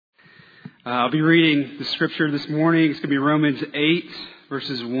I'll be reading the scripture this morning. It's going to be Romans 8,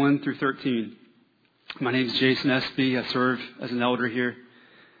 verses 1 through 13. My name is Jason Espy. I serve as an elder here.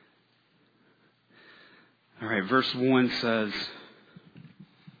 All right, verse 1 says,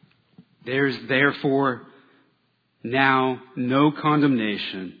 "There's therefore now no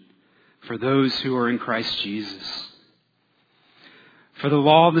condemnation for those who are in Christ Jesus. For the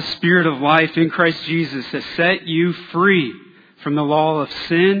law of the Spirit of life in Christ Jesus has set you free from the law of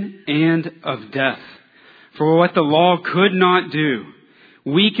sin and of death. For what the law could not do,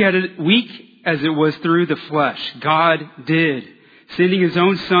 weak as it was through the flesh, God did, sending His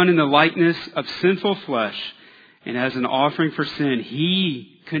own Son in the likeness of sinful flesh, and as an offering for sin,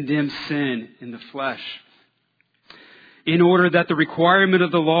 He condemned sin in the flesh, in order that the requirement of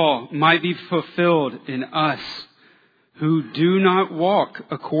the law might be fulfilled in us, who do not walk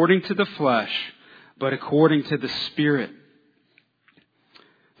according to the flesh, but according to the Spirit."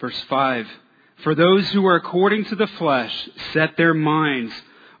 Verse 5, "For those who are according to the flesh set their minds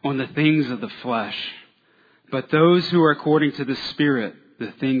on the things of the flesh, but those who are according to the Spirit,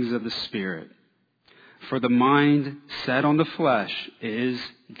 the things of the Spirit. For the mind set on the flesh is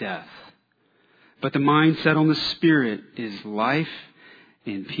death, but the mind set on the Spirit is life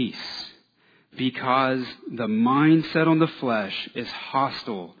and peace. Because the mind set on the flesh is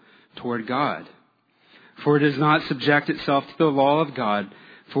hostile toward God. For it does not subject itself to the law of God,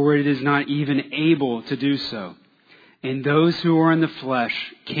 for it is not even able to do so. And those who are in the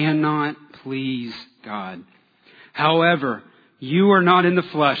flesh cannot please God. However, you are not in the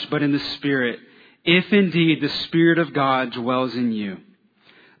flesh, but in the Spirit, if indeed the Spirit of God dwells in you.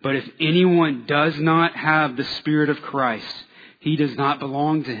 But if anyone does not have the Spirit of Christ, he does not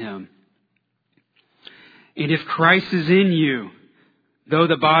belong to Him. And if Christ is in you, though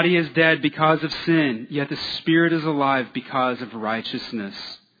the body is dead because of sin, yet the Spirit is alive because of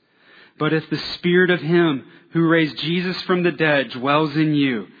righteousness. But if the Spirit of Him who raised Jesus from the dead dwells in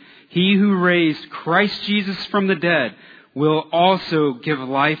you, He who raised Christ Jesus from the dead will also give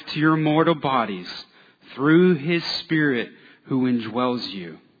life to your mortal bodies through His Spirit who indwells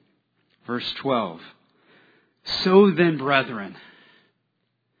you." Verse 12, "So then, brethren,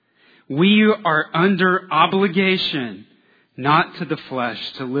 we are under obligation, not to the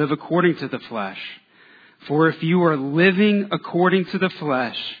flesh, to live according to the flesh. For if you are living according to the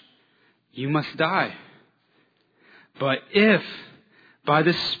flesh, you must die. But if by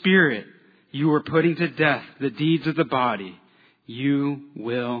the Spirit you are putting to death the deeds of the body, you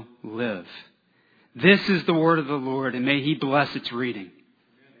will live." This is the word of the Lord, and may He bless its reading.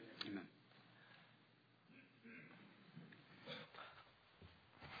 Amen.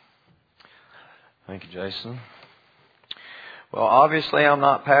 Thank you, Jason. Well, obviously I'm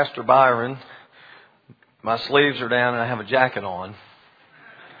not Pastor Byron. My sleeves are down and I have a jacket on.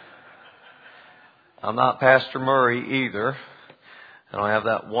 I'm not Pastor Murray either. I don't have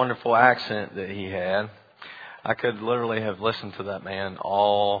that wonderful accent that he had. I could literally have listened to that man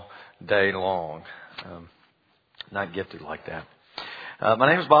all day long. Not gifted like that. My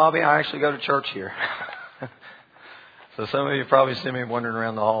name is Bobby. I actually go to church here. So some of you probably see me wandering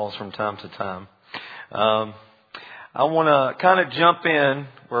around the halls from time to time. I want to kind of jump in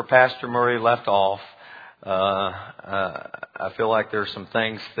where Pastor Murray left off. I feel like there's some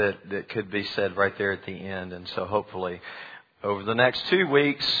things that could be said right there at the end. And so hopefully over the next 2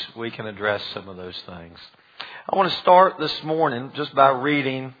 weeks, we can address some of those things. I want to start this morning just by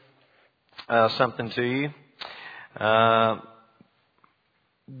reading something to you.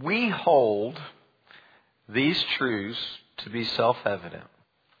 We hold these truths to be self-evident: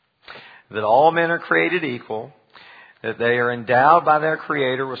 that all men are created equal, that they are endowed by their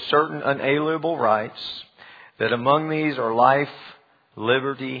Creator with certain unalienable rights, that among these are life,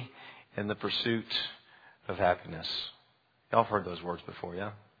 liberty, and the pursuit of happiness. Y'all have heard those words before,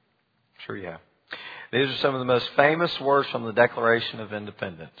 yeah? Sure you have. These are some of the most famous words from the Declaration of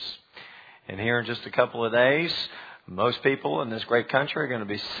Independence. And here in just a couple of days, most people in this great country are going to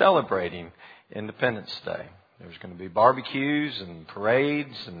be celebrating Independence Day. There's going to be barbecues and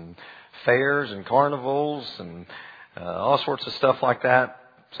parades and fairs and carnivals and all sorts of stuff like that.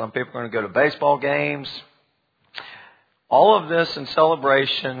 Some people are going to go to baseball games. All of this in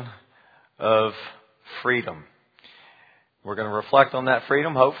celebration of freedom. We're going to reflect on that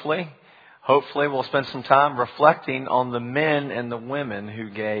freedom, hopefully. Hopefully we'll spend some time reflecting on the men and the women who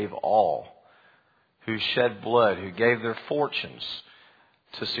gave all, who shed blood, who gave their fortunes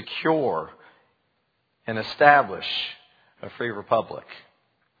to secure and establish a free republic.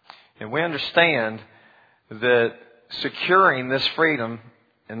 And we understand that securing this freedom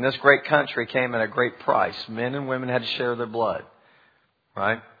in this great country came at a great price. Men and women had to share their blood,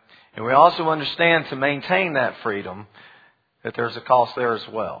 right? And we also understand to maintain that freedom that there's a cost there as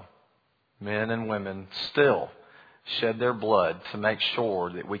well. Men and women still shed their blood to make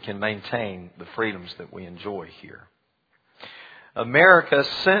sure that we can maintain the freedoms that we enjoy here. America,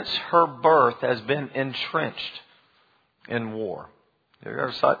 since her birth, has been entrenched in war. Have you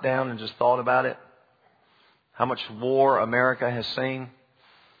ever sat down and just thought about it? How much war America has seen?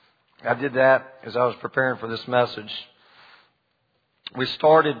 I did that as I was preparing for this message. We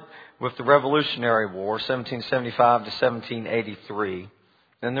started with the Revolutionary War, 1775 to 1783.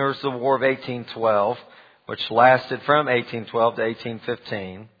 Then there was the War of 1812, which lasted from 1812 to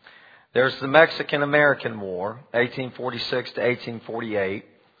 1815. There's the Mexican-American War, 1846 to 1848.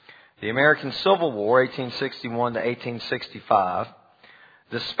 The American Civil War, 1861 to 1865.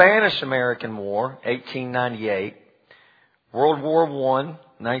 The Spanish-American War, 1898. World War I,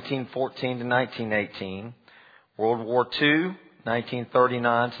 1914 to 1918. World War II, 1939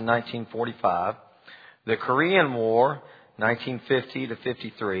 to 1945. The Korean War, 1950 to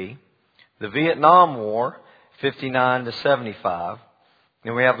 53. The Vietnam War, 59 to 75.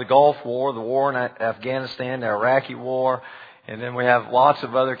 Then we have the Gulf War, the war in Afghanistan, the Iraqi War, and then we have lots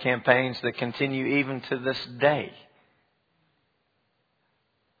of other campaigns that continue even to this day.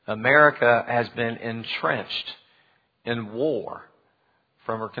 America has been entrenched in war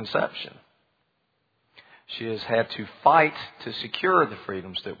from her conception. She has had to fight to secure the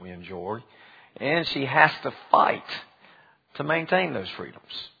freedoms that we enjoy, and she has to fight to maintain those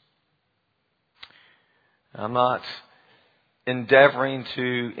freedoms. I'm not endeavoring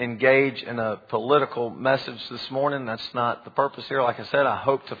to engage in a political message this morning. That's not the purpose here. Like I said, I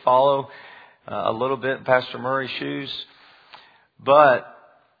hope to follow a little bit in Pastor Murray's shoes. But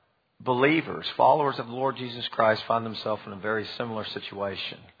believers, followers of the Lord Jesus Christ, find themselves in a very similar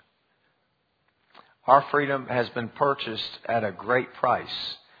situation. Our freedom has been purchased at a great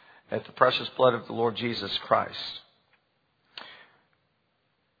price, at the precious blood of the Lord Jesus Christ.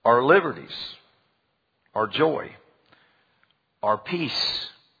 Our liberties, our joy, our peace,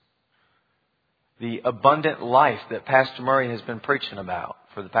 the abundant life that Pastor Murray has been preaching about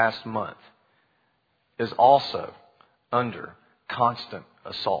for the past month is also under constant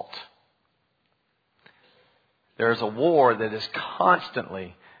assault. There is a war that is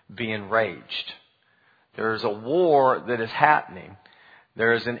constantly being waged. There is a war that is happening.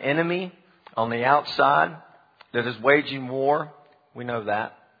 There is an enemy on the outside that is waging war. We know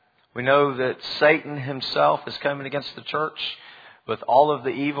that. We know that Satan himself is coming against the church with all of the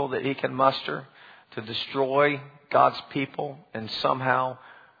evil that he can muster to destroy God's people and somehow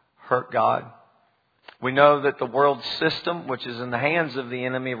hurt God. We know that the world system, which is in the hands of the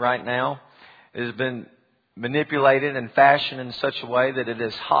enemy right now, has been manipulated and fashioned in such a way that it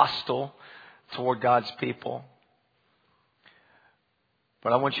is hostile toward God's people.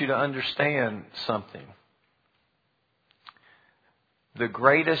 But I want you to understand something. The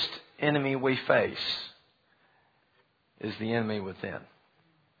greatest enemy we face is the enemy within.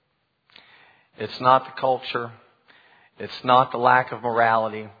 It's not the culture. It's not the lack of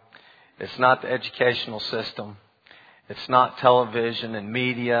morality. It's not the educational system. It's not television and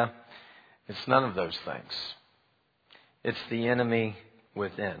media. It's none of those things. It's the enemy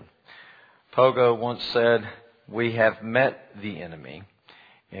within. Pogo once said, "We have met the enemy,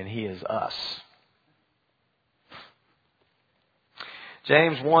 and he is us."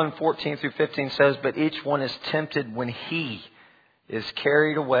 James 1:14 through 15 says, "But each one is tempted when he is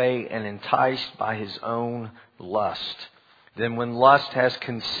carried away and enticed by his own lust. Then when lust has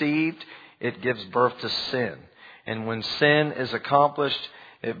conceived, it gives birth to sin. And when sin is accomplished,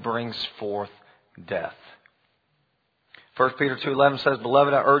 it brings forth death." 1 Peter 2:11 says,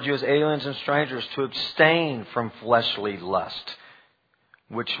 "Beloved, I urge you as aliens and strangers to abstain from fleshly lust,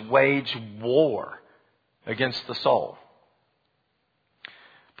 which wage war against the soul."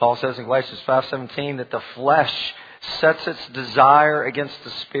 Paul says in Galatians 5:17 that the flesh sets its desire against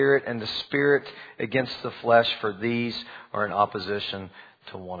the spirit and the spirit against the flesh, for these are in opposition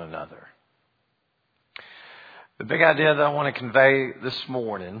to one another. The big idea that I want to convey this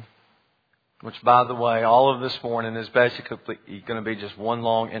morning, which, by the way, all of this morning is basically going to be just one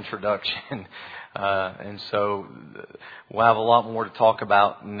long introduction. And so we'll have a lot more to talk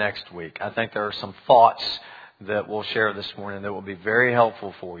about next week. I think there are some thoughts that we'll share this morning that will be very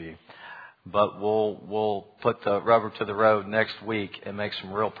helpful for you. But we'll put the rubber to the road next week and make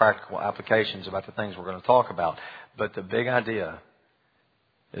some real practical applications about the things we're going to talk about. But the big idea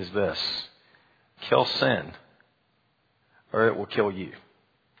is this: kill sin, or it will kill you.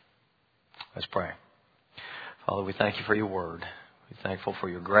 Let's pray. Father, we thank you for your word. We're thankful for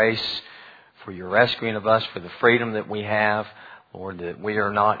your grace, for your rescuing of us, for the freedom that we have. Lord, that we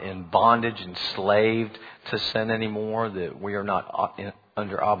are not in bondage, enslaved to sin anymore, that we are not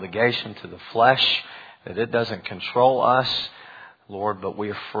under obligation to the flesh, that it doesn't control us, Lord, but we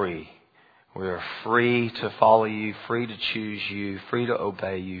are free. We are free to follow you, free to choose you, free to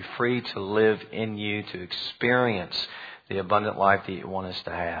obey you, free to live in you, to experience the abundant life that you want us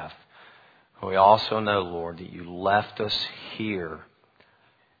to have. We also know, Lord, that you left us here.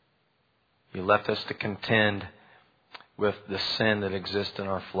 You left us to contend with the sin that exists in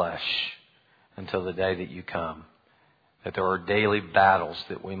our flesh until the day that you come. That there are daily battles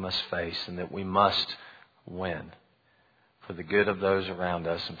that we must face and that we must win for the good of those around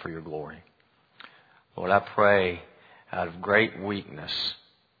us and for your glory. Lord, I pray out of great weakness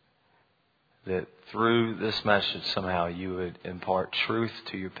that through this message somehow you would impart truth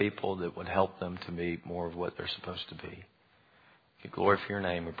to your people that would help them to be more of what they're supposed to be. Give glory for your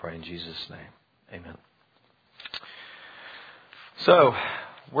name, we pray in Jesus' name. Amen. So,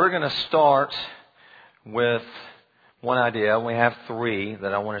 we're going to start with one idea. We have three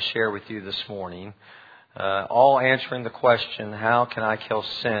that I want to share with you this morning. All answering the question, how can I kill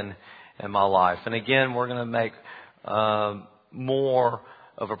sin in my life? And again, we're going to make more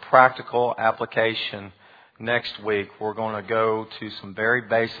of a practical application next week. We're going to go to some very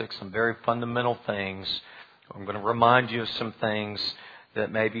basic, some very fundamental things. I'm going to remind you of some things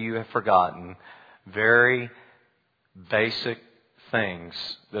that maybe you have forgotten. Very basic things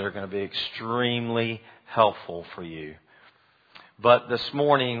that are going to be extremely helpful for you. But this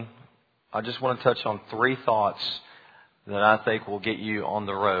morning, I just want to touch on three thoughts that I think will get you on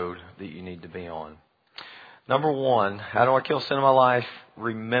the road that you need to be on. Number one, how do I kill sin in my life?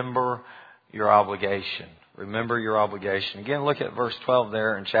 Remember your obligation. Remember your obligation. Again, look at verse 12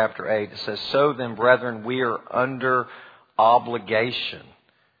 there in chapter 8. It says, "So then, brethren, we are under obligation,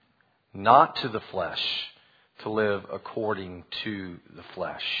 not to the flesh, to live according to the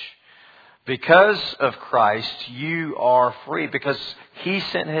flesh." Because of Christ, you are free. Because He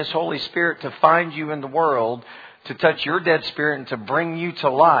sent His Holy Spirit to find you in the world, to touch your dead spirit and to bring you to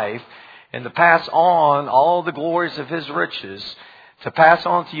life, and to pass on all the glories of His riches, to pass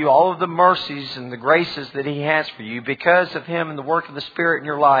on to you all of the mercies and the graces that He has for you. Because of Him and the work of the Spirit in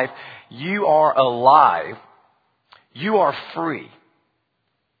your life, you are alive. You are free.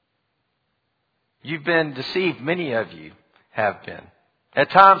 You've been deceived. Many of you have been.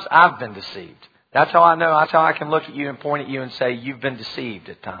 At times, I've been deceived. That's how I know. That's how I can look at you and point at you and say, you've been deceived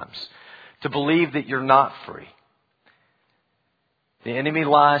at times. To believe that you're not free. The enemy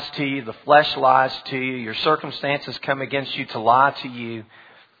lies to you. The flesh lies to you. Your circumstances come against you to lie to you.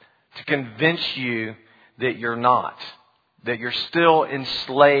 To convince you that you're not. That you're still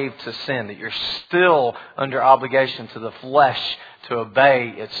enslaved to sin. That you're still under obligation to the flesh to obey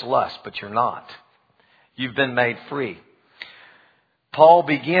its lust. But you're not. You've been made free. Paul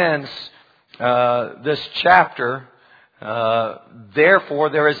begins this chapter, therefore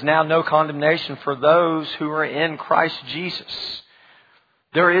there is now no condemnation for those who are in Christ Jesus.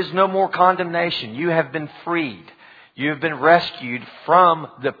 There is no more condemnation. You have been freed. You have been rescued from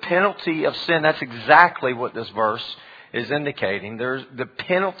the penalty of sin. That's exactly what this verse is indicating. There's the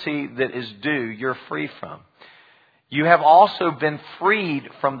penalty that is due, you're free from. You have also been freed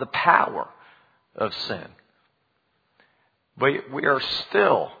from the power of sin. We are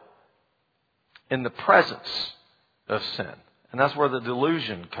still in the presence of sin. And that's where the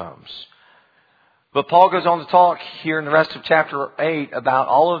delusion comes. But Paul goes on to talk here in the rest of chapter 8 about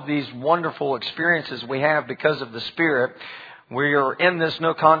all of these wonderful experiences we have because of the Spirit. We are in this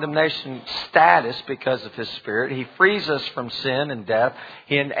no condemnation status because of His Spirit. He frees us from sin and death.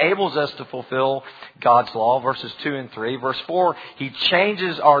 He enables us to fulfill God's law, verses 2 and 3. Verse 4, He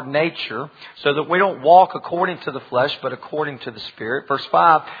changes our nature so that we don't walk according to the flesh, but according to the Spirit. Verse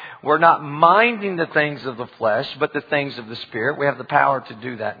 5, we're not minding the things of the flesh, but the things of the Spirit. We have the power to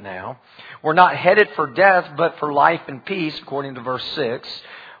do that now. We're not headed for death, but for life and peace, according to verse 6.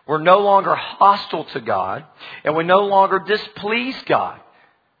 We're no longer hostile to God, and we no longer displease God.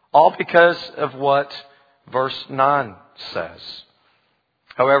 All because of what verse 9 says.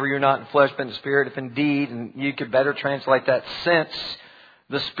 However, you're not in flesh, but in spirit, if indeed, and you could better translate that, since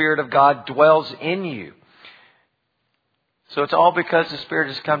the Spirit of God dwells in you. So it's all because the Spirit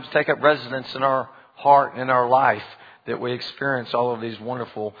has come to take up residence in our heart and in our life that we experience all of these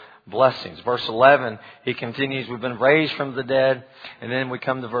wonderful blessings. Verse 11, he continues, we've been raised from the dead. And then we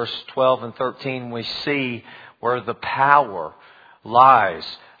come to verse 12 and 13. We see where the power lies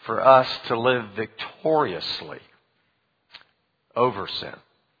for us to live victoriously over sin.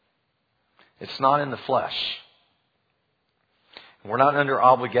 It's not in the flesh. We're not under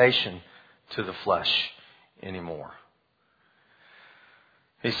obligation to the flesh anymore.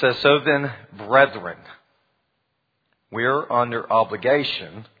 He says, so then, brethren, we are under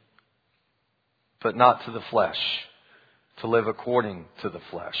obligation, but not to the flesh, to live according to the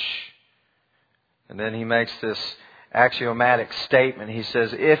flesh. And then he makes this axiomatic statement. He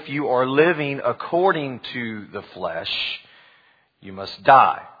says, if you are living according to the flesh, you must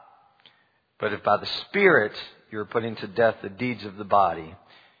die. But if by the Spirit you are putting to death the deeds of the body,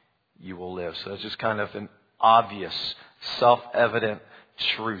 you will live. So it's just kind of an obvious, self-evident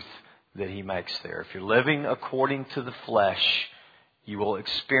truth that he makes there. If you're living according to the flesh, you will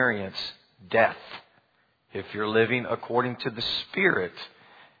experience death. If you're living according to the Spirit,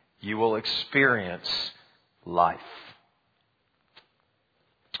 you will experience life.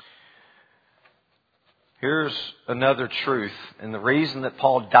 Here's another truth, and the reason that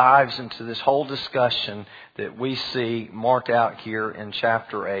Paul dives into this whole discussion that we see marked out here in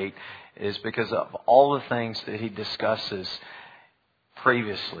chapter 8 is because of all the things that he discusses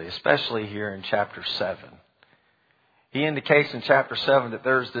previously, especially here in chapter 7. He indicates in chapter 7 that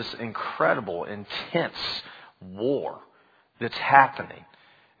there's this incredible, intense war that's happening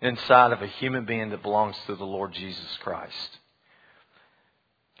inside of a human being that belongs to the Lord Jesus Christ.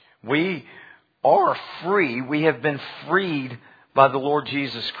 We are free. We have been freed by the Lord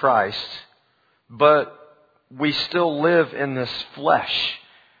Jesus Christ, but we still live in this flesh.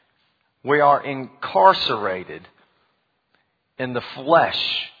 We are incarcerated in the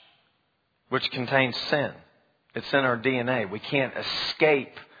flesh, which contains sin. It's in our DNA. We can't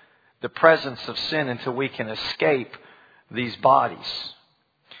escape the presence of sin until we can escape these bodies.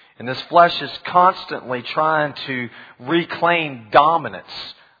 And this flesh is constantly trying to reclaim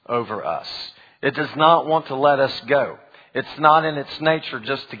dominance over us. It does not want to let us go. It's not in its nature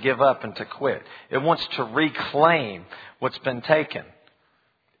just to give up and to quit. It wants to reclaim what's been taken.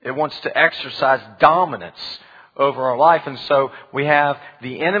 It wants to exercise dominance over our life. And so we have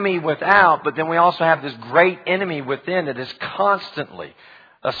the enemy without, but then we also have this great enemy within that is constantly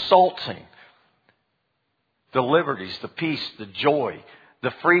assaulting the liberties, the peace, the joy,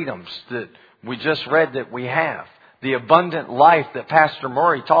 the freedoms that we just read that we have. The abundant life that Pastor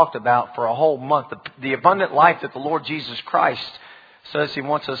Murray talked about for a whole month. The abundant life that the Lord Jesus Christ says He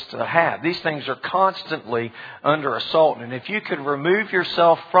wants us to have. These things are constantly under assault. And if you could remove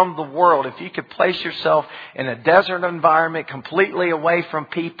yourself from the world, if you could place yourself in a desert environment completely away from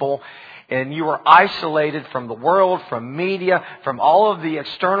people, and you are isolated from the world, from media, from all of the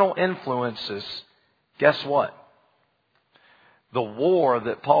external influences, guess what? The war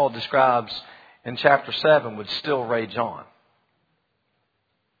that Paul describes in chapter 7 would still rage on.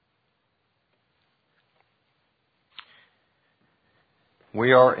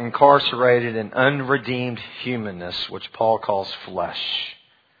 We are incarcerated in unredeemed humanness, which Paul calls flesh.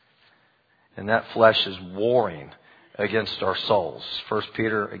 And that flesh is warring against our souls. 1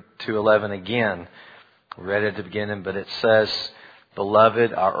 Peter 2:11 again, we read it at the beginning, but it says,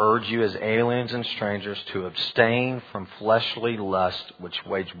 Beloved, I urge you as aliens and strangers to abstain from fleshly lust which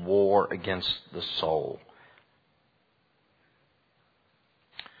wage war against the soul.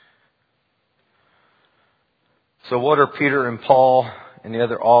 So what are Peter and Paul and the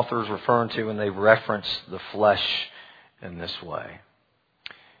other authors referring to when they reference the flesh in this way?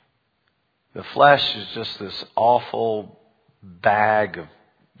 The flesh is just this awful bag of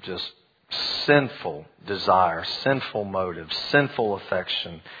just sinful desire, sinful motives, sinful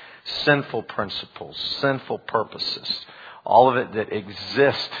affection, sinful principles, sinful purposes. All of it that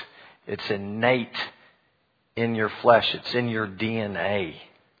exists, it's innate in your flesh. It's in your DNA.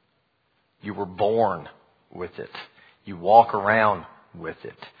 You were born with it. You walk around with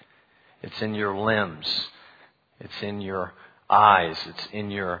it. It's in your limbs. It's in your eyes. It's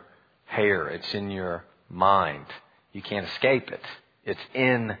in your hair. It's in your mind. You can't escape it. It's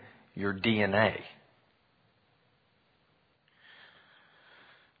in your DNA.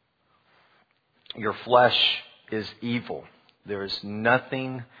 Your flesh is evil. There is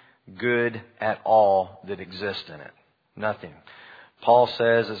nothing good at all that exists in it. Nothing. Paul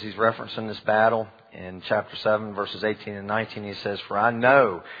says, as he's referencing this battle in chapter 7, verses 18 and 19, he says, For I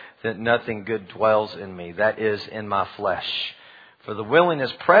know that nothing good dwells in me, that is, in my flesh. For the willing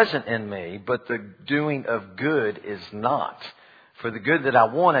is present in me, but the doing of good is not. For the good that I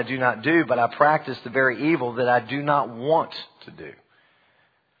want, I do not do, but I practice the very evil that I do not want to do.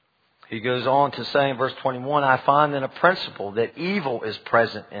 He goes on to say in verse 21, I find in a principle that evil is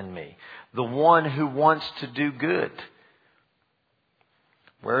present in me, the one who wants to do good.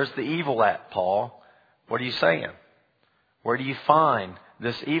 Where's the evil at, Paul? What are you saying? Where do you find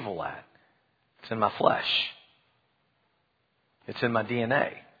this evil at? It's in my flesh. It's in my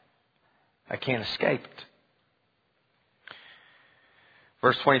DNA. I can't escape it.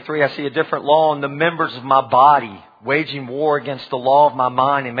 Verse 23, I see a different law in the members of my body, waging war against the law of my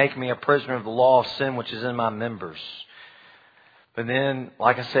mind and making me a prisoner of the law of sin which is in my members. But then,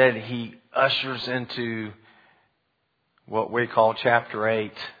 like I said, he ushers into what we call chapter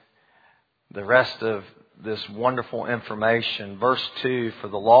 8, the rest of this wonderful information. Verse 2, for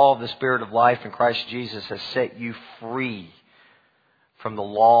the law of the Spirit of life in Christ Jesus has set you free from the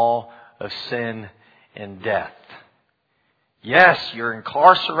law of sin and death. Yes, you're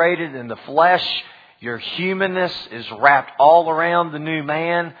incarcerated in the flesh. Your humanness is wrapped all around the new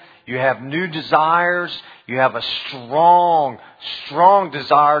man. You have new desires. You have a strong, strong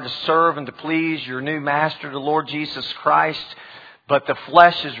desire to serve and to please your new master, the Lord Jesus Christ. But the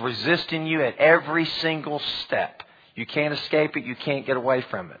flesh is resisting you at every single step. You can't escape it. You can't get away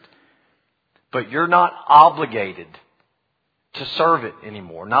from it. But you're not obligated to serve it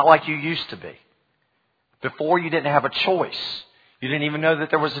anymore. Not like you used to be. Before, you didn't have a choice. You didn't even know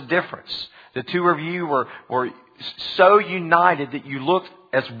that there was a difference. The two of you were so united that you looked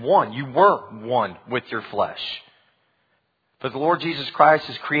as one. You were one with your flesh. But the Lord Jesus Christ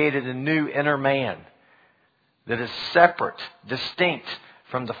has created a new inner man that is separate, distinct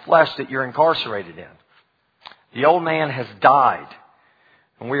from the flesh that you're incarcerated in. The old man has died,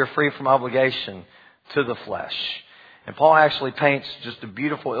 and we are free from obligation to the flesh. And Paul actually paints just a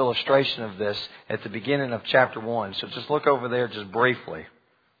beautiful illustration of this at the beginning of chapter 1. So just look over there just briefly.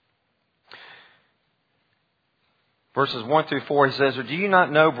 Verses 1 through 4, he says, or do you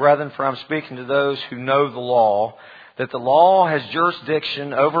not know, brethren, for I'm speaking to those who know the law, that the law has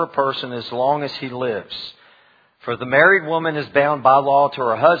jurisdiction over a person as long as he lives. For the married woman is bound by law to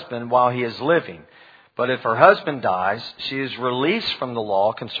her husband while he is living. But if her husband dies, she is released from the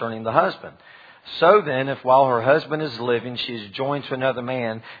law concerning the husband. So then, if while her husband is living, she is joined to another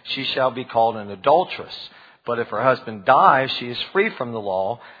man, she shall be called an adulteress. But if her husband dies, she is free from the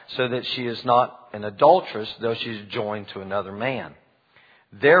law, so that she is not an adulteress, though she is joined to another man.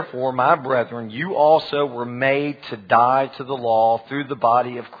 Therefore, my brethren, you also were made to die to the law through the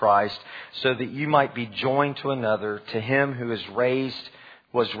body of Christ, so that you might be joined to another, to him who was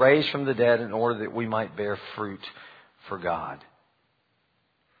raised from the dead, in order that we might bear fruit for God.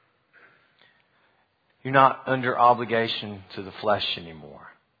 You're not under obligation to the flesh anymore.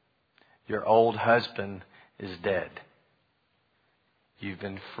 Your old husband is dead. You've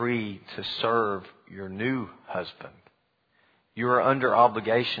been free to serve your new husband. You are under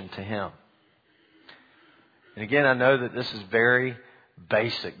obligation to him. And again, I know that this is very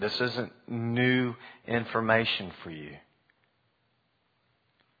basic. This isn't new information for you.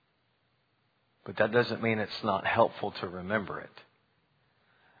 But that doesn't mean it's not helpful to remember it.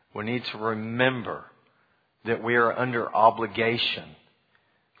 We need to remember that we are under obligation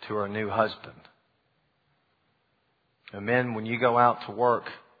to our new husband. And men, when you go out to work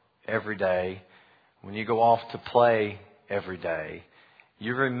every day, when you go off to play every day,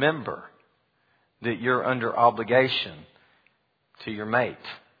 you remember that you're under obligation to your mate.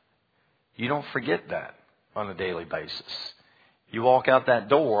 You don't forget that on a daily basis. You walk out that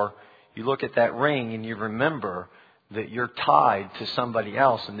door, you look at that ring, and you remember that you're tied to somebody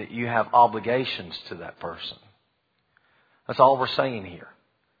else and that you have obligations to that person. That's all we're saying here.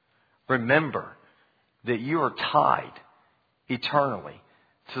 Remember that you are tied eternally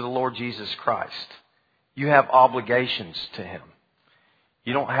to the Lord Jesus Christ. You have obligations to him.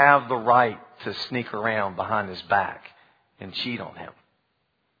 You don't have the right to sneak around behind his back and cheat on him.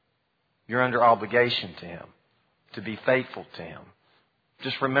 You're under obligation to him, to be faithful to him.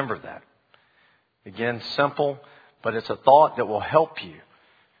 Just remember that. Again, simple, but it's a thought that will help you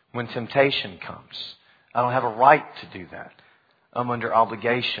when temptation comes. I don't have a right to do that. I'm under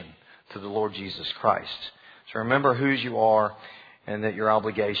obligation to the Lord Jesus Christ. So remember whose you are and that your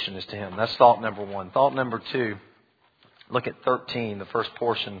obligation is to him. That's thought number one. Thought number two, look at 13, the first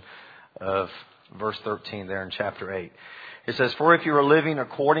portion of verse 13 there in chapter 8. It says, for if you are living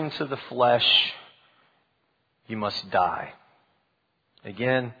according to the flesh, you must die.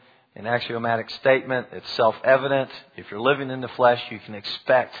 Again, an axiomatic statement. It's self-evident. If you're living in the flesh, you can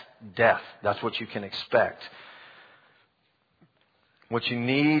expect death. That's what you can expect. What you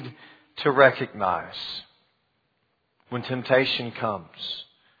need to recognize when temptation comes,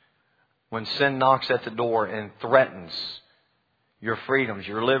 when sin knocks at the door and threatens your freedoms,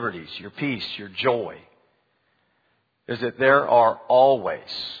 your liberties, your peace, your joy, is that there are always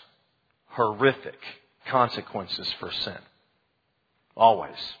horrific consequences for sin.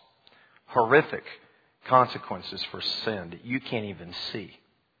 Always. Horrific consequences for sin that you can't even see.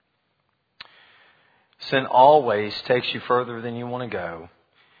 Sin always takes you further than you want to go.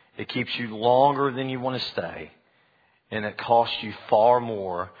 It keeps you longer than you want to stay. and it costs you far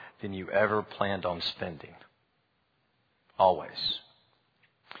more than you ever planned on spending. Always.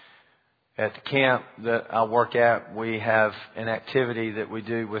 At the camp that I work at, we have an activity that we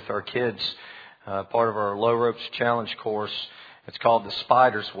do with our kids, part of our Low Ropes Challenge course. It's called the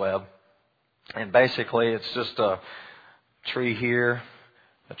Spider's Web. And basically it's just a tree here,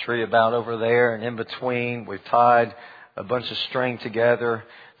 a tree about over there, and in between we've tied a bunch of string together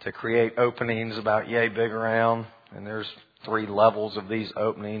to create openings about yay big around. And there's 3 levels of these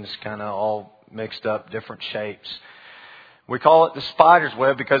openings, kind of all mixed up, different shapes. We call it the spider's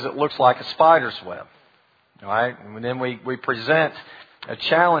web because it looks like a spider's web. All right? And then we present a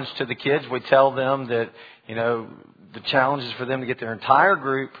challenge to the kids. We tell them that, the challenge is for them to get their entire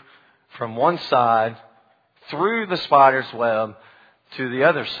group from one side through the spider's web to the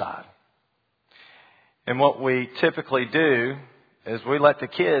other side. And what we typically do is we let the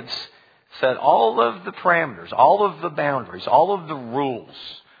kids set all of the parameters, all of the boundaries, all of the rules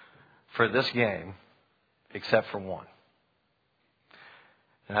for this game except for one.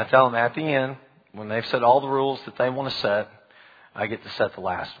 And I tell them at the end, when they've set all the rules that they want to set, I get to set the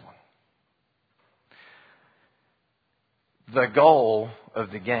last one. The goal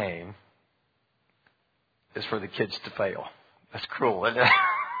of the game is for the kids to fail. That's cruel, isn't it?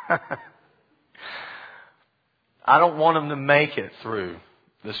 I don't want them to make it through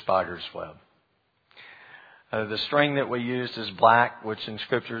the spider's web. The string that we used is black, which in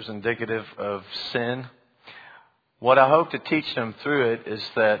Scripture is indicative of sin. What I hope to teach them through it is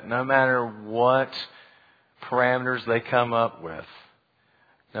that no matter what parameters they come up with,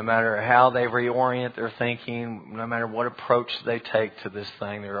 no matter how they reorient their thinking, no matter what approach they take to this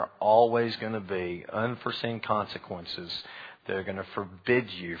thing, there are always going to be unforeseen consequences that are going to forbid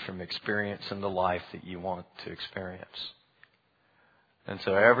you from experiencing the life that you want to experience. And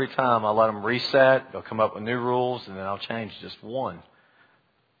so every time I let them reset, they'll come up with new rules, and then I'll change just one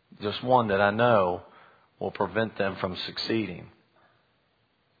that I know will prevent them from succeeding.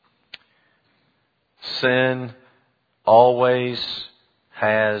 Sin always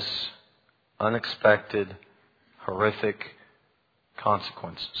has unexpected, horrific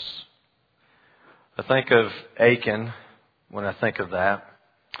consequences. I think of Achan when I think of that.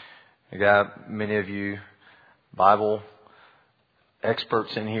 I got many of you Bible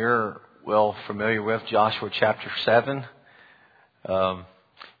experts in here are well familiar with Joshua chapter 7.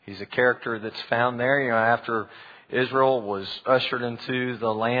 He's a character that's found there. After Israel was ushered into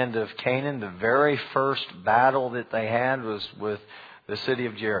the land of Canaan, the very first battle that they had was with the city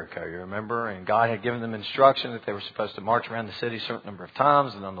of Jericho. You remember? And God had given them instruction that they were supposed to march around the city a certain number of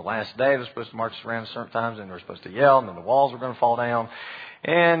times. And on the last day, they were supposed to march around certain times. And they were supposed to yell. And then the walls were going to fall down.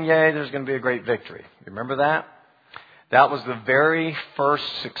 And yay, there's going to be a great victory. You remember that? That was the very first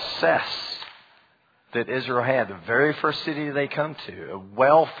success that Israel had. The very first city they come to. A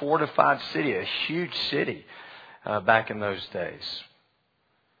well-fortified city. A huge city back in those days.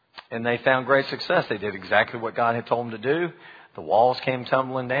 And they found great success. They did exactly what God had told them to do. The walls came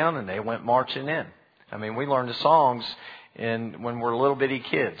tumbling down and they went marching in. I mean, we learned the songs when we were little bitty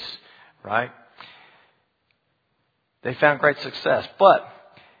kids, right? They found great success. But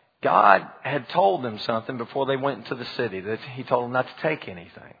God had told them something before they went into the city, that He told them not to take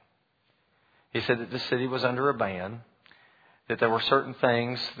anything. He said that the city was under a ban, that there were certain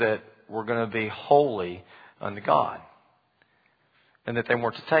things that were going to be holy unto God, and that they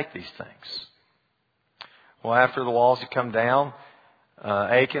weren't to take these things. Well, after the walls had come down,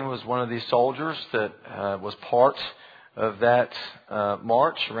 Achan was one of these soldiers that was part of that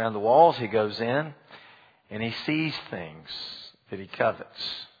march around the walls. He goes in and he sees things that he covets.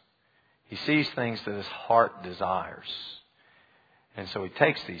 He sees things that his heart desires. And so he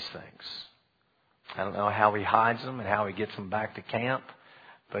takes these things. I don't know how he hides them and how he gets them back to camp,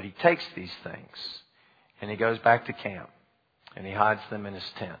 but he takes these things and he goes back to camp and he hides them in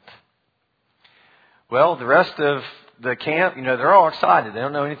his tent. Well, the rest of the camp, they're all excited. They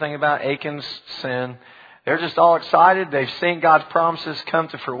don't know anything about Achan's sin. They're just all excited. They've seen God's promises come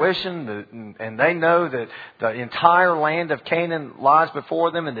to fruition, and they know that the entire land of Canaan lies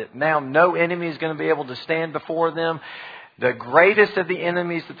before them, and that now no enemy is going to be able to stand before them. The greatest of the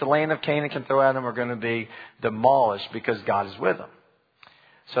enemies that the land of Canaan can throw at them are going to be demolished because God is with them.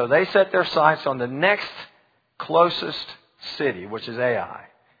 So they set their sights on the next closest city, which is Ai,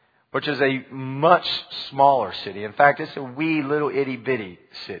 which is a much smaller city. In fact, it's a wee little itty bitty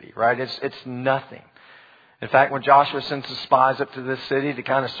city, right? It's nothing. In fact, when Joshua sends the spies up to this city to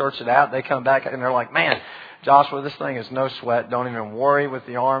kind of search it out, they come back and they're like, man, Joshua, this thing is no sweat. Don't even worry with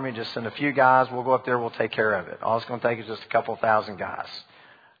the army. Just send a few guys. We'll go up there. We'll take care of it. All it's going to take is just a couple thousand guys.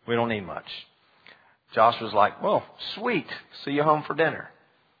 We don't need much. Joshua's like, well, sweet. See you home for dinner.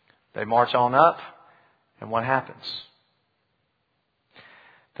 They march on up, and what happens?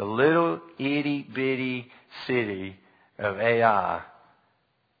 The little itty bitty city of Ai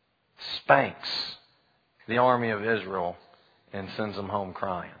spanks the army of Israel and sends them home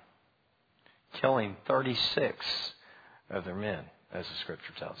crying, killing 36 of their men, as the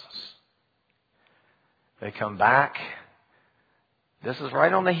Scripture tells us. They come back. This is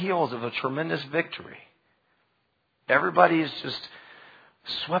right on the heels of a tremendous victory. Everybody is just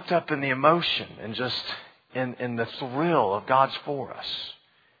swept up in the emotion and just in the thrill of God's for us.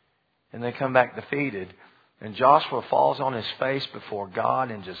 And they come back defeated. And Joshua falls on his face before God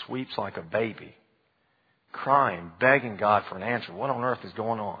and just weeps like a baby, crying, begging God for an answer. What on earth is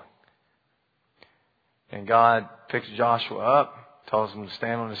going on? And God picks Joshua up, tells him to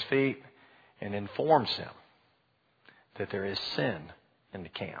stand on his feet, and informs him that there is sin in the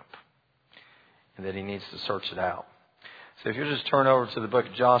camp and that he needs to search it out. So if you just turn over to the book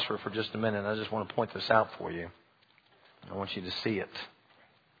of Joshua for just a minute, I just want to point this out for you. I want you to see it.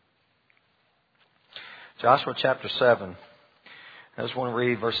 Joshua chapter 7. I just want to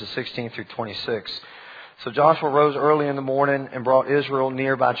read verses 16 through 26. So Joshua rose early in the morning and brought Israel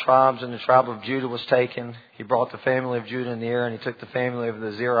near by tribes, and the tribe of Judah was taken. He brought the family of Judah near, and he took the family of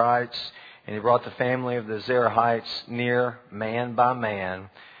the Zerahites, and he brought the family of the Zerahites near, man by man,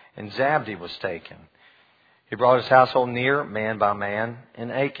 and Zabdi was taken. He brought his household near, man by man,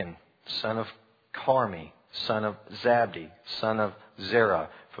 and Achan, son of Carmi, son of Zabdi, son of Zerah,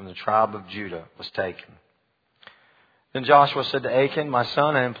 from the tribe of Judah, was taken. Then Joshua said to Achan, my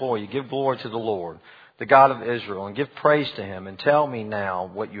son, I implore you, give glory to the Lord, the God of Israel, and give praise to him, and tell me now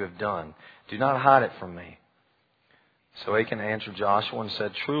what you have done. Do not hide it from me. So Achan answered Joshua and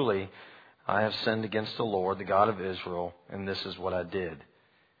said, truly, I have sinned against the Lord, the God of Israel, and this is what I did.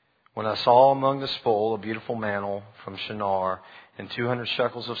 When I saw among the spoil a beautiful mantle from Shinar, and 200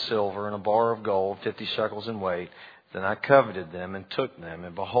 shekels of silver, and a bar of gold, 50 shekels in weight, then I coveted them and took them,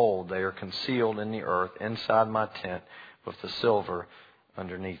 and behold, they are concealed in the earth inside my tent with the silver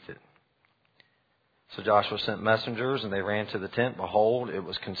underneath it. So Joshua sent messengers, and they ran to the tent. Behold, it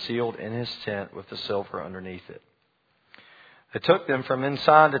was concealed in his tent with the silver underneath it. They took them from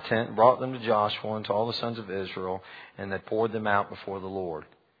inside the tent and brought them to Joshua and to all the sons of Israel, and they poured them out before the Lord.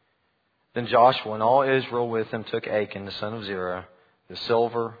 Then Joshua and all Israel with him took Achan, the son of Zerah, the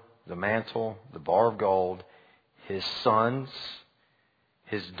silver, the mantle, the bar of gold, his sons,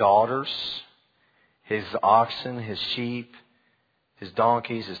 his daughters, his oxen, his sheep, his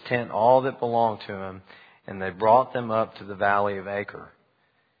donkeys, his tent, all that belonged to him, and they brought them up to the valley of Achor.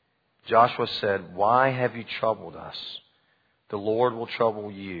 Joshua said, why have you troubled us? The Lord will trouble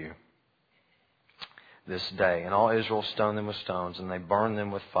you this day. And all Israel stoned them with stones, and they burned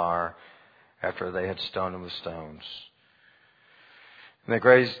them with fire after they had stoned them with stones. And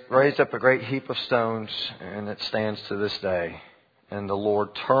they raised up a great heap of stones, and it stands to this day. And the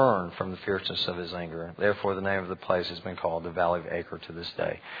Lord turned from the fierceness of his anger. Therefore, the name of the place has been called the Valley of Achor to this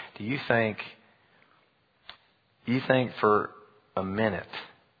day. Do you think for a minute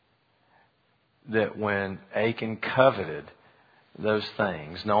that when Achan coveted those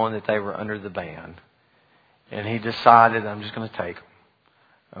things, knowing that they were under the ban, and he decided, I'm just going to take them.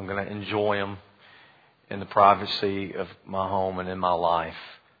 I'm going to enjoy them in the privacy of my home and in my life.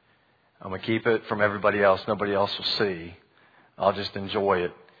 I'm going to keep it from everybody else. Nobody else will see. I'll just enjoy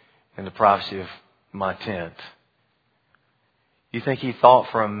it in the privacy of my tent. You think he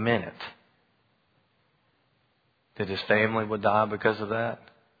thought for a minute that his family would die because of that?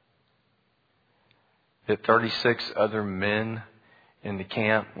 That 36 other men in the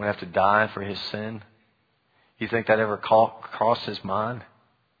camp would have to die for his sin? You think that ever crossed his mind?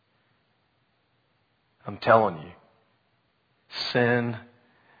 I'm telling you, sin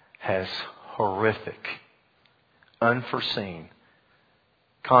has horrific, unforeseen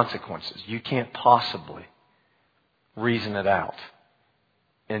consequences. You can't possibly reason it out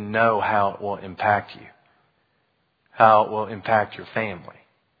and know how it will impact you, how it will impact your family,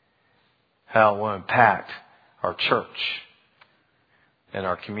 how it will impact our church and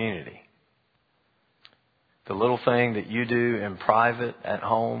our community. The little thing that you do in private at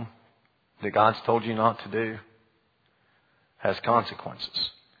home that God's told you not to do has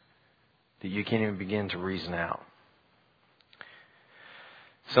consequences that you can't even begin to reason out.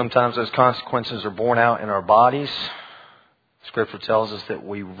 Sometimes those consequences are borne out in our bodies. Scripture tells us that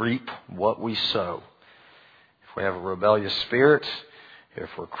we reap what we sow. If we have a rebellious spirit, if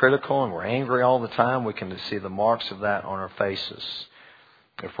we're critical and we're angry all the time, we can see the marks of that on our faces.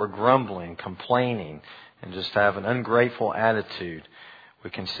 If we're grumbling, complaining, and just have an ungrateful attitude, we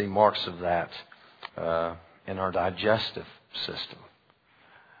can see marks of that in our digestive system.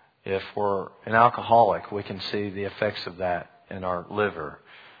 If we're an alcoholic, we can see the effects of that in our liver.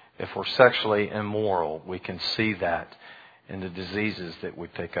 If we're sexually immoral, we can see that in the diseases that we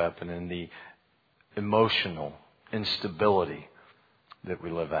pick up and in the emotional instability that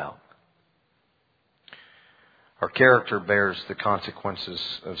we live out. Our character bears the consequences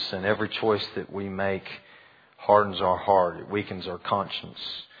of sin. Every choice that we make hardens our heart. It weakens our conscience.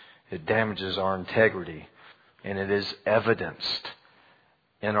 It damages our integrity. And it is evidenced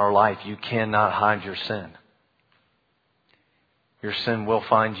in our life. You cannot hide your sin. Your sin will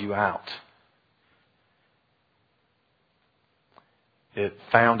find you out. It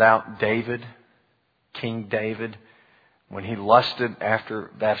found out David, King David, when he lusted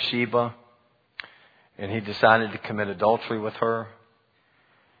after Bathsheba and he decided to commit adultery with her.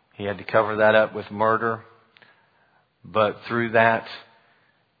 He had to cover that up with murder. But through that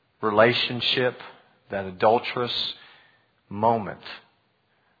relationship, that adulterous moment,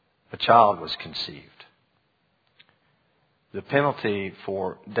 a child was conceived. The penalty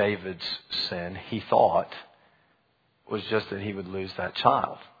for David's sin, he thought, was just that he would lose that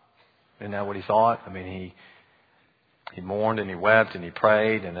child. Isn't that what he thought? I mean, he mourned and he wept and he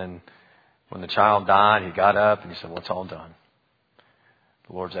prayed, and then when the child died, he got up and he said, well, it's all done.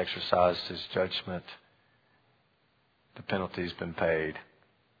 The Lord's exercised His judgment. The penalty's been paid.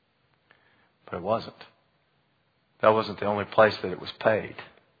 But it wasn't. That wasn't the only place that it was paid.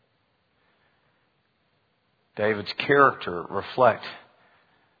 David's character reflects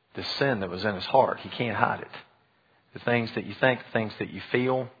the sin that was in his heart. He can't hide it. The things that you think, the things that you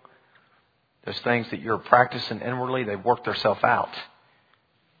feel, those things that you're practicing inwardly, they work themselves out.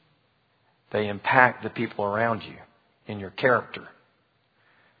 They impact the people around you in your character.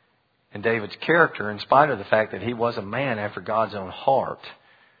 And David's character, in spite of the fact that he was a man after God's own heart,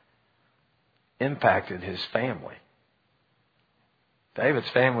 impacted his family. David's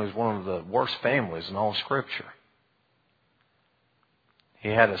family was one of the worst families in all Scripture. He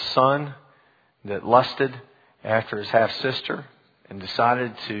had a son that lusted after his half-sister and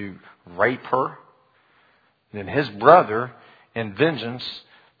decided to rape her. Then his brother, in vengeance,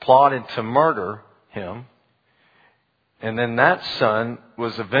 plotted to murder him. And then that son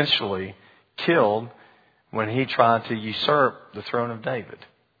was eventually killed when he tried to usurp the throne of David.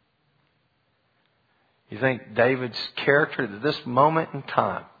 You think David's character at this moment in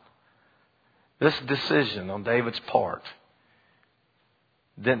time, this decision on David's part,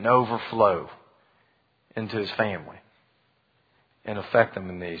 didn't overflow into his family and affect them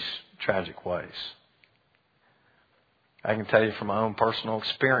in these tragic ways? I can tell you from my own personal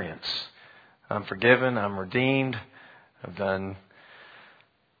experience, I'm forgiven, I'm redeemed, I've done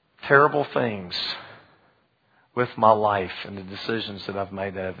terrible things with my life and the decisions that I've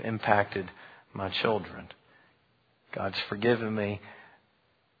made that have impacted my children. God's forgiven me.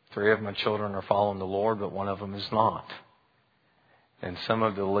 3 of my children are following the Lord, but 1 of them is not. And some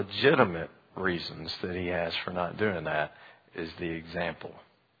of the legitimate reasons that He has for not doing that is the example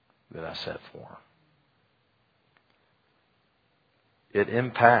that I set for them. It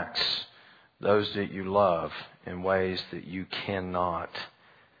impacts those that you love in ways that you cannot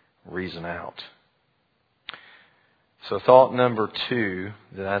reason out. So thought number 2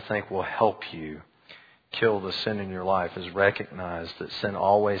 that I think will help you kill the sin in your life is recognize that sin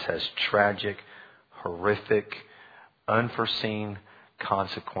always has tragic, horrific, unforeseen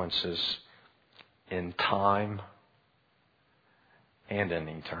consequences in time and in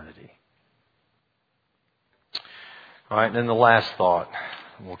eternity. All right, and then the last thought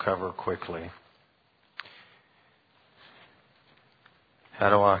we'll cover quickly. How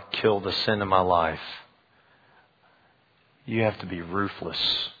do I kill the sin in my life? You have to be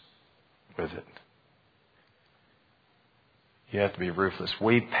ruthless with it. You have to be ruthless.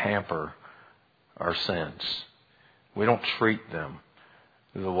 We pamper our sins. We don't treat them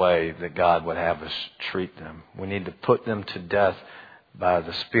the way that God would have us treat them. We need to put them to death by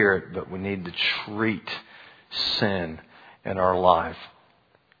the Spirit, but we need to treat sin in our life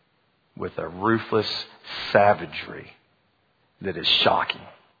with a ruthless savagery that is shocking.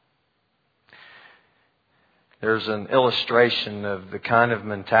 There's an illustration of the kind of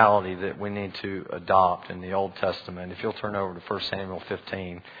mentality that we need to adopt in the Old Testament. If you'll turn over to 1 Samuel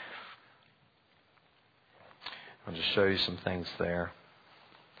 15, I'll just show you some things there.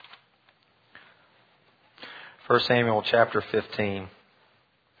 1 Samuel chapter 15.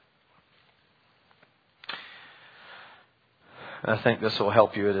 I think this will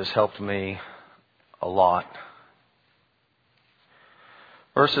help you. It has helped me a lot.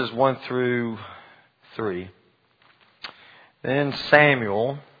 Verses 1 through 3. Then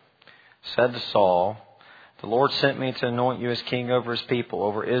Samuel said to Saul, "The Lord sent me to anoint you as king over his people,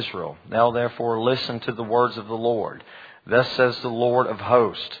 over Israel. Now therefore listen to the words of the Lord. Thus says the Lord of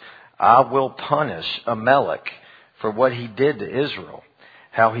hosts, I will punish Amalek for what he did to Israel,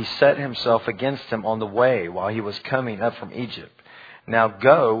 how he set himself against him on the way while he was coming up from Egypt. Now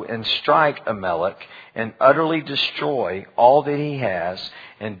go and strike Amalek and utterly destroy all that he has,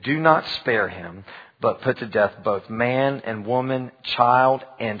 and do not spare him, but put to death both man and woman, child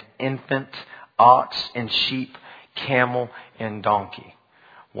and infant, ox and sheep, camel and donkey."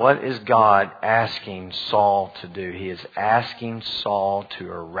 What is God asking Saul to do? He is asking Saul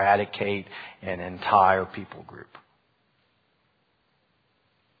to eradicate an entire people group.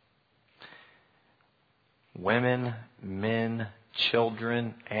 Women, men,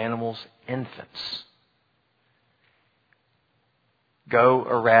 children, animals, infants. Go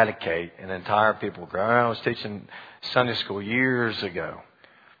eradicate an entire people group. I was teaching Sunday school years ago,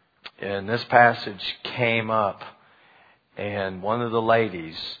 and this passage came up, and one of the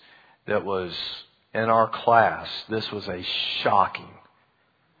ladies that was in our class, this was a shocking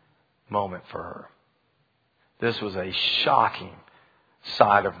moment for her. This was a shocking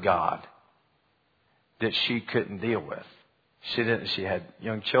side of God that she couldn't deal with. She had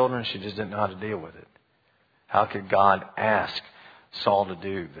young children. She just didn't know how to deal with it. How could God ask Saul to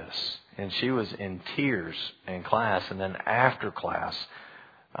do this? And she was in tears in class. And then after class,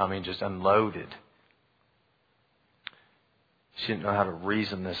 just unloaded. She didn't know how to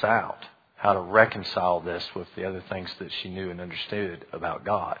reason this out. How to reconcile this with the other things that she knew and understood about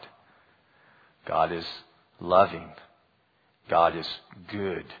God. God is loving. God is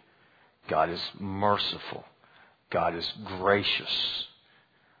good. God is merciful. God is gracious.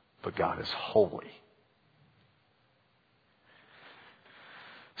 But God is holy.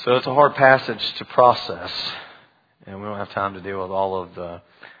 So it's a hard passage to process. And we don't have time to deal with all of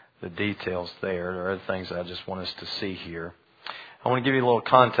the details there. There are other things that I just want us to see here. I want to give you a little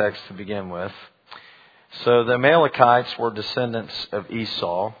context to begin with. So the Amalekites were descendants of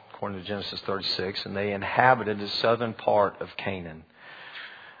Esau, according to Genesis 36, and they inhabited the southern part of Canaan.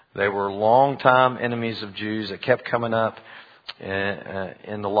 They were longtime enemies of Jews that kept coming up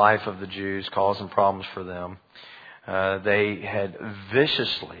in the life of the Jews, causing problems for them. They had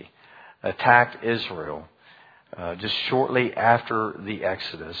viciously attacked Israel just shortly after the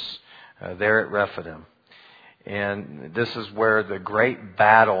Exodus there at Rephidim. And this is where the great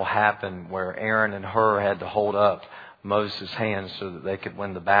battle happened, where Aaron and Hur had to hold up Moses' hands so that they could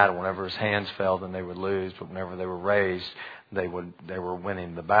win the battle. Whenever his hands fell, then they would lose. But whenever they were raised, they were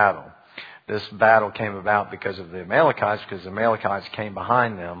winning the battle. This battle came about because of the Amalekites, because the Amalekites came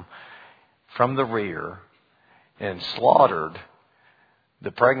behind them from the rear and slaughtered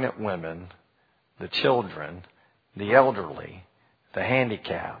the pregnant women, the children, the elderly, the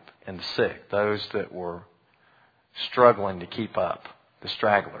handicapped, and the sick, those that were struggling to keep up, the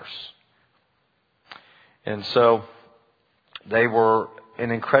stragglers. And so they were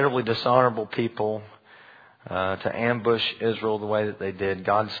an incredibly dishonorable people to ambush Israel the way that they did.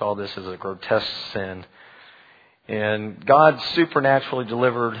 God saw this as a grotesque sin. And God supernaturally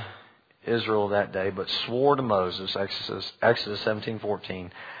delivered Israel that day, but swore to Moses, Exodus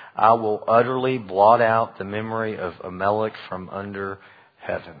 17:14, "I will utterly blot out the memory of Amalek from under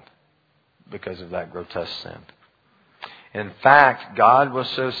heaven," because of that grotesque sin. In fact, God was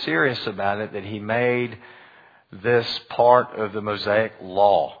so serious about it that He made this part of the Mosaic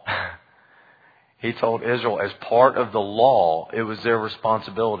law. He told Israel, as part of the law, it was their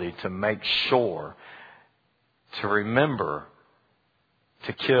responsibility to make sure, to remember,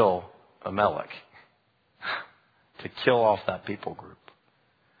 to kill Amalek. To kill off that people group.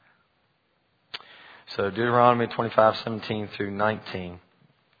 So Deuteronomy 25:17 through 19.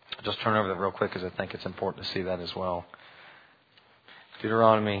 I'll just turn over that real quick because I think it's important to see that as well.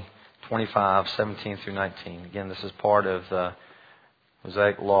 Deuteronomy 25:17 through 19. Again, this is part of the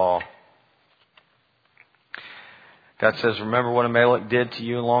Mosaic law. God says, "Remember what Amalek did to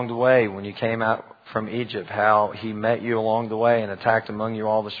you along the way when you came out from Egypt, how he met you along the way and attacked among you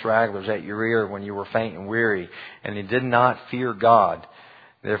all the stragglers at your rear when you were faint and weary, and he did not fear God.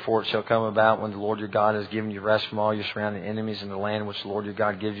 Therefore it shall come about when the Lord your God has given you rest from all your surrounding enemies in the land which the Lord your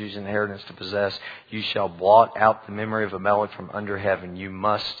God gives you as an inheritance to possess, you shall blot out the memory of Amalek from under heaven." You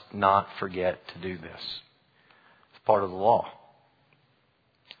must not forget to do this. It's part of the law.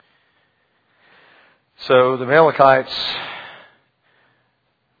 So the Amalekites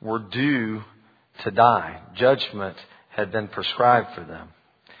were due to die. Judgment had been prescribed for them.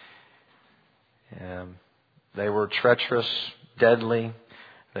 They were treacherous, deadly.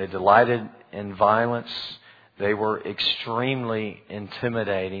 They delighted in violence. They were extremely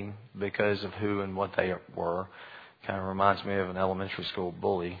intimidating because of who and what they were. Kind of reminds me of an elementary school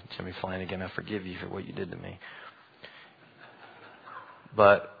bully, Jimmy Flanagan. I forgive you for what you did to me.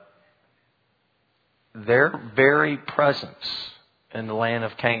 But their very presence in the land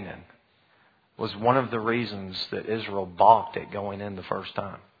of Canaan was one of the reasons that Israel balked at going in the first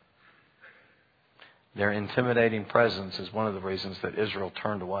time. Their intimidating presence is one of the reasons that Israel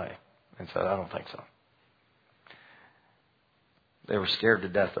turned away and said, I don't think so. They were scared to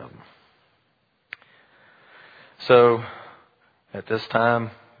death of them. So, at this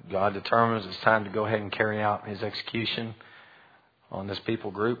time, God determines it's time to go ahead and carry out His execution on this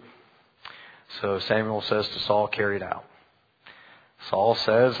people group. So Samuel says to Saul, carry it out. Saul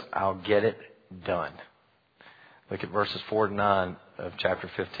says, I'll get it done. Look at verses 4 to 9 of chapter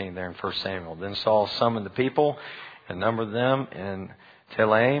 15 there in 1 Samuel. Then Saul summoned the people and numbered them in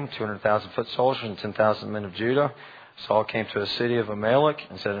Telaim, 200,000 foot soldiers and 10,000 men of Judah. Saul came to a city of Amalek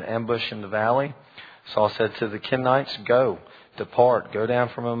and set an ambush in the valley. Saul said to the Kenites, go, depart, go down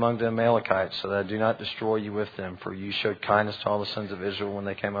from among the Amalekites, so that I do not destroy you with them, for you showed kindness to all the sons of Israel when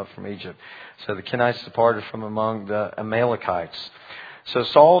they came up from Egypt. So the Kenites departed from among the Amalekites. So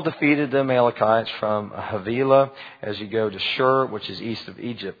Saul defeated the Amalekites from Havilah as you go to Shur, which is east of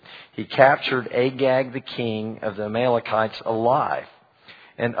Egypt. He captured Agag, the king of the Amalekites, alive,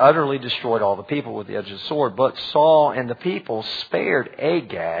 and utterly destroyed all the people with the edge of the sword. But Saul and the people spared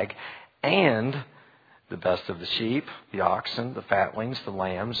Agag and the best of the sheep, the oxen, the fatlings, the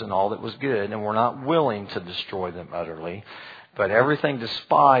lambs, and all that was good, and were not willing to destroy them utterly, but everything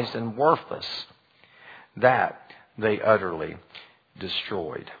despised and worthless, that they utterly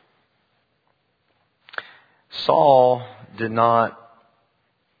destroyed. Saul did not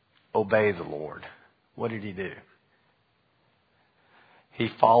obey the Lord. What did he do? He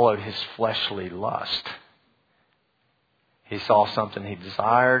followed his fleshly lust. He saw something he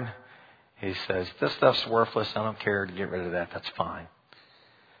desired. He says, this stuff's worthless. I don't care to get rid of that. That's fine.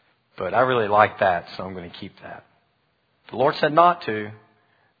 But I really like that, so I'm going to keep that. The Lord said not to.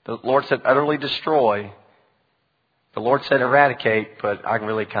 The Lord said utterly destroy. The Lord said eradicate, but I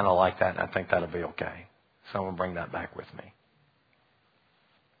really kind of like that, and I think that'll be okay. So I'm going to bring that back with me.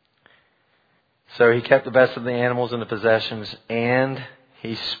 So he kept the best of the animals and the possessions, and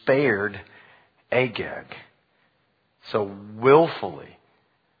he spared Agag. So willfully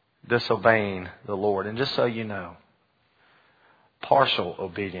disobeying the Lord. And just so you know, partial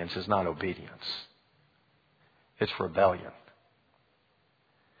obedience is not obedience. It's rebellion.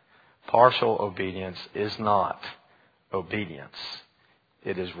 Partial obedience is not obedience.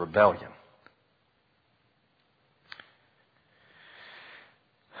 It is rebellion.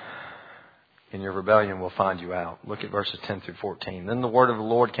 In your rebellion will find you out. Look at verses 10 through 14. Then the word of the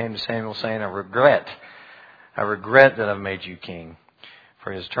Lord came to Samuel saying, I regret that I've made you king.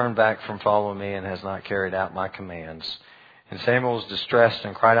 For he has turned back from following me and has not carried out my commands. And Samuel was distressed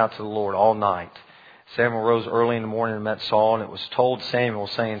and cried out to the Lord all night. Samuel rose early in the morning and met Saul, and it was told Samuel,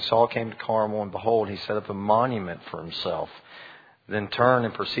 saying, Saul came to Carmel, and behold, he set up a monument for himself. Then turned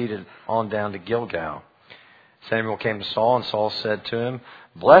and proceeded on down to Gilgal. Samuel came to Saul, and Saul said to him,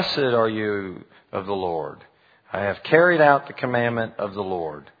 Blessed are you of the Lord. I have carried out the commandment of the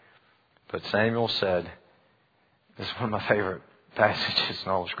Lord. But Samuel said, this is one of my favorite passages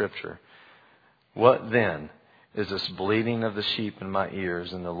in all of Scripture. What then is this bleating of the sheep in my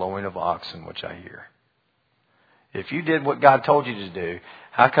ears and the lowing of oxen which I hear? If you did what God told you to do,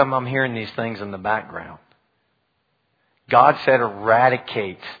 how come I'm hearing these things in the background? God said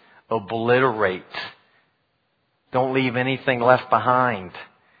eradicate, obliterate. Don't leave anything left behind.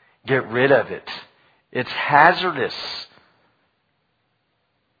 Get rid of it. It's hazardous.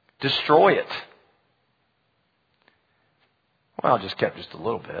 Destroy it. Well, I just kept just a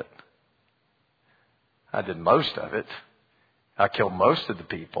little bit. I did most of it. I killed most of the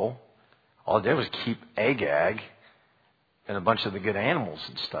people. All I did was keep Agag and a bunch of the good animals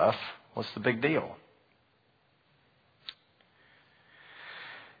and stuff. What's the big deal?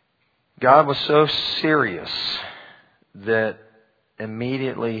 God was so serious that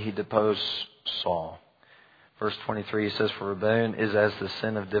immediately he deposed Saul. Verse 23, he says, For rebellion is as the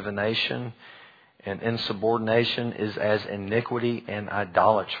sin of divination, and insubordination is as iniquity and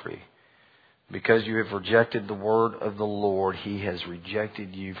idolatry. Because you have rejected the word of the Lord, he has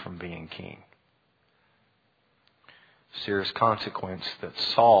rejected you from being king. Serious consequence that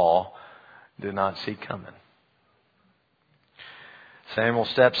Saul did not see coming. Samuel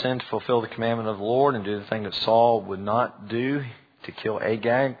steps in to fulfill the commandment of the Lord and do the thing that Saul would not do, to kill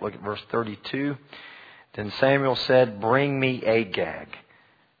Agag. Look at verse 32. Then Samuel said, Bring me Agag,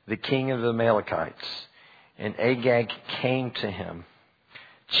 the king of the Amalekites. And Agag came to him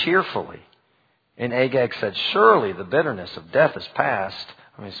cheerfully. And Agag said, surely the bitterness of death is past.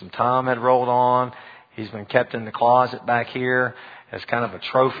 I mean, some time had rolled on. He's been kept in the closet back here as kind of a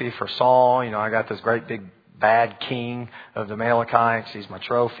trophy for Saul. You know, I got this great big bad king of the Amalekites. He's my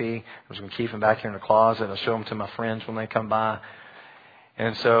trophy. I was going to keep him back here in the closet. I'll show him to my friends when they come by.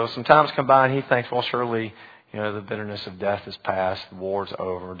 And so some time's come by and he thinks, well, surely, you know, the bitterness of death is past. The war's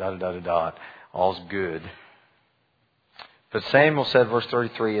over. Da-da-da-da-da. All's good. But Samuel said, verse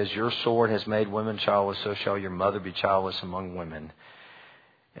 33, as your sword has made women childless, so shall your mother be childless among women.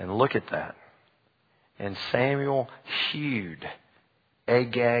 And look at that. And Samuel hewed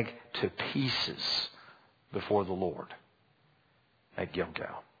Agag to pieces before the Lord at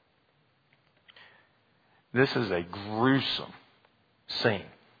Gilgal. This is a gruesome scene.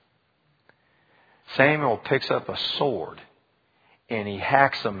 Samuel picks up a sword and he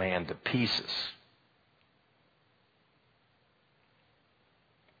hacks a man to pieces.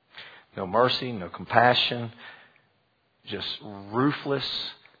 No mercy, no compassion, just ruthless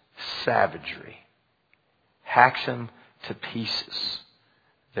savagery. Hacks him to pieces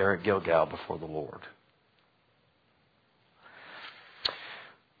there at Gilgal before the Lord.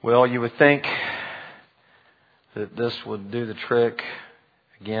 Well, you would think that this would do the trick.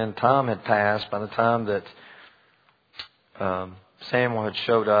 Again, time had passed. By the time that Samuel had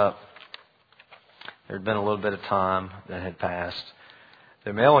showed up, there had been a little bit of time that had passed. The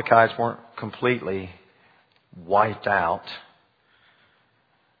Amalekites weren't completely wiped out.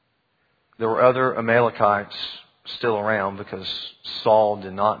 There were other Amalekites still around because Saul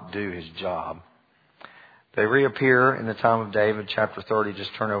did not do his job. They reappear in the time of David, chapter 30.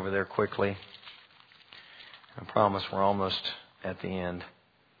 Just turn over there quickly. I promise we're almost at the end.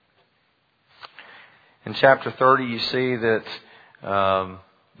 In chapter 30, you see that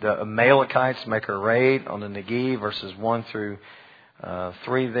the Amalekites make a raid on the Negev, verses 1 through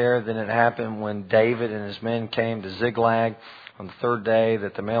 3 there. Then it happened when David and his men came to Ziklag on the third day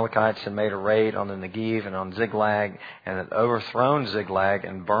that the Amalekites had made a raid on the Negev and on Ziklag, and had overthrown Ziklag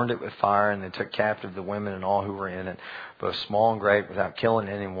and burned it with fire, and they took captive the women and all who were in it, both small and great, without killing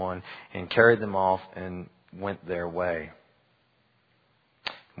anyone, and carried them off and went their way.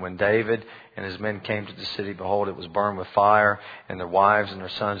 When David and his men came to the city, behold, it was burned with fire, and their wives and their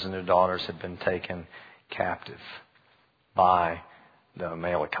sons and their daughters had been taken captive by the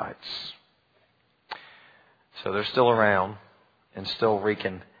Amalekites. So they're still around and still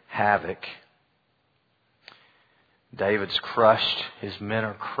wreaking havoc. David's crushed. His men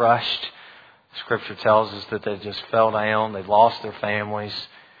are crushed. Scripture tells us that they just fell down. They've lost their families.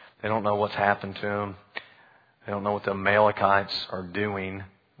 They don't know what's happened to them. They don't know what the Amalekites are doing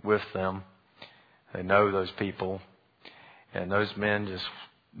with them. They know those people. And those men just,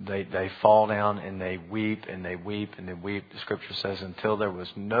 they fall down and they weep and they weep and they weep. The Scripture says until there was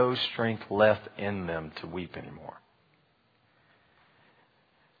no strength left in them to weep anymore.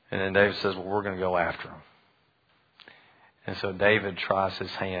 And then David says, well, we're going to go after them. And so David tries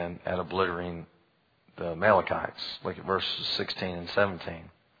his hand at obliterating the Amalekites. Look at verses 16 and 17.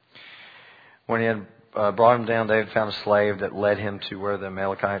 When he had brought him down, David found a slave that led him to where the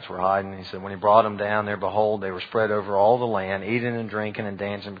Amalekites were hiding. He said, when he brought him down there, behold, they were spread over all the land, eating and drinking and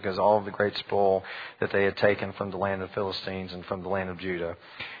dancing, because all of the great spoil that they had taken from the land of the Philistines and from the land of Judah.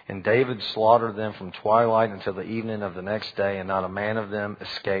 And David slaughtered them from twilight until the evening of the next day, and not a man of them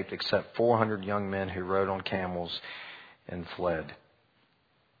escaped, except 400 young men who rode on camels and fled.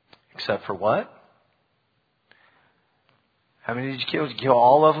 Except for what? How many did you kill? Did you kill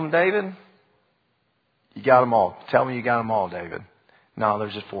all of them, David? You got them all. Tell me you got them all, David. No,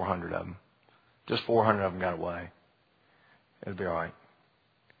 there's just 400 of them. Just 400 of them got away. It'll be all right.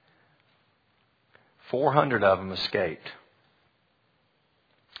 400 of them escaped.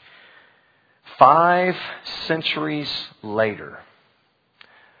 5 centuries later,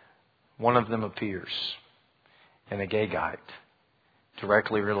 one of them appears, an Agagite,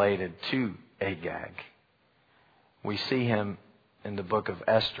 directly related to Agag. We see him in the book of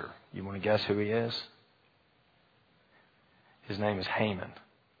Esther. You want to guess who he is? His name is Haman.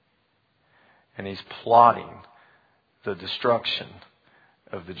 And he's plotting the destruction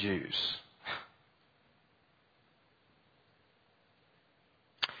of the Jews.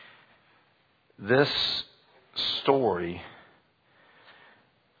 This story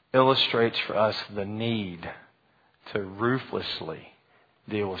illustrates for us the need to ruthlessly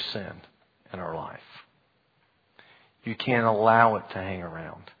deal with sin in our life. You can't allow it to hang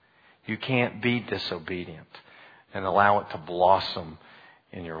around. You can't be disobedient and allow it to blossom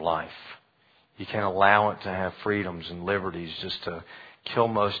in your life. You can't allow it to have freedoms and liberties just to kill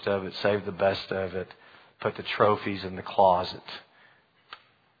most of it, save the best of it, put the trophies in the closet.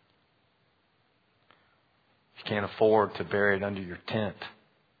 You can't afford to bury it under your tent.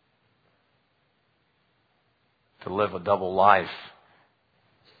 To live a double life.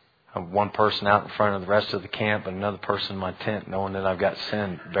 Of one person out in front of the rest of the camp and another person in my tent, knowing that I've got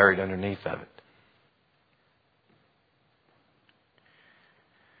sin buried underneath of it.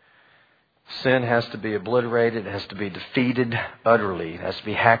 Sin has to be obliterated. It has to be defeated utterly. It has to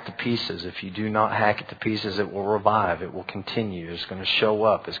be hacked to pieces. If you do not hack it to pieces, it will revive. It will continue. It's going to show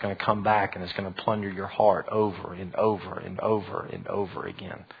up. It's going to come back, and it's going to plunder your heart over and over and over and over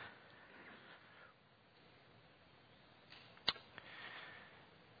again.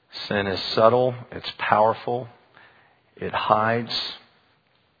 Sin is subtle. It's powerful. It hides.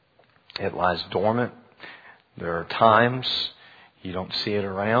 It lies dormant. There are times you don't see it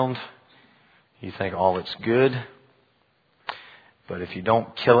around. You think all it's good. But if you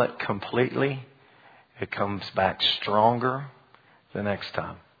don't kill it completely, it comes back stronger the next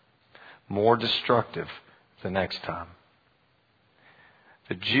time. More destructive the next time.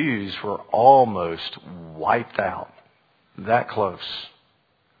 The Jews were almost wiped out. That close.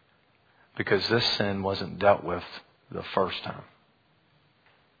 Because this sin wasn't dealt with the first time.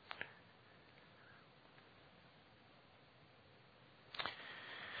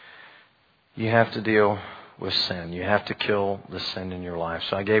 You have to deal with sin. You have to kill the sin in your life.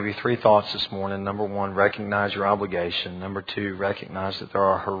 So I gave you 3 thoughts this morning. Number 1, recognize your obligation. Number 2, recognize that there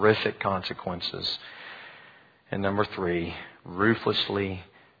are horrific consequences. And number 3, ruthlessly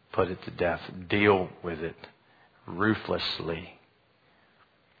put it to death. Deal with it ruthlessly.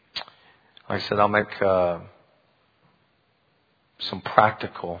 Like I said, I'll make some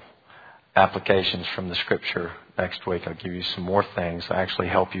practical applications from the Scripture next week. I'll give you some more things that actually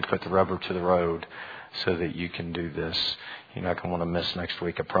help you put the rubber to the road so that you can do this. You're not going to want to miss next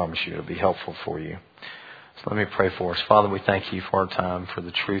week. I promise you it'll be helpful for you. So let me pray for us. Father, we thank you for our time, for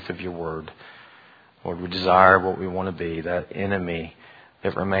the truth of your word. Lord, we desire what we want to be, that enemy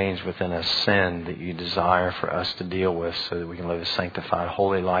that remains within us, sin that you desire for us to deal with so that we can live a sanctified,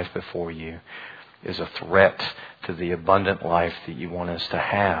 holy life before you, is a threat to the abundant life that you want us to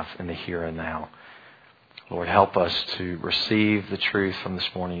have in the here and now. Lord, help us to receive the truth from this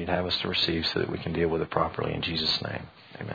morning you'd have us to receive so that we can deal with it properly. In Jesus' name.